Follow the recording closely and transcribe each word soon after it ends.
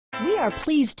We are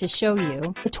pleased to show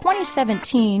you the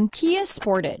 2017 Kia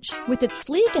Sportage. With its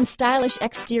sleek and stylish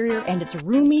exterior and its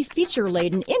roomy,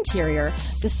 feature-laden interior,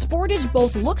 the Sportage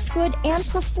both looks good and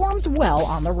performs well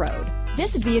on the road.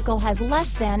 This vehicle has less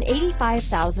than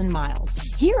 85,000 miles.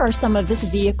 Here are some of this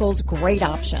vehicle's great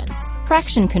options: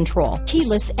 traction control,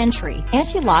 keyless entry,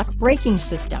 anti-lock braking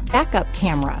system, backup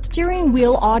camera, steering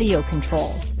wheel audio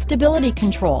controls, stability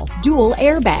control, dual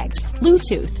airbags,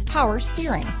 Bluetooth, power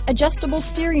steering, adjustable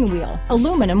steering wheel,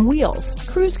 aluminum wheels,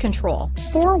 cruise control,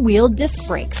 four-wheel disc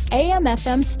brakes,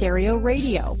 AM/FM stereo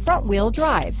radio, front-wheel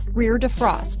drive, rear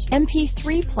defrost,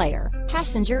 MP3 player,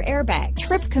 passenger airbag,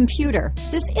 trip computer.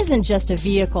 This isn't just a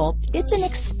vehicle, it's an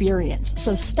experience.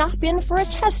 So stop in for a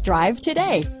test drive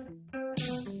today.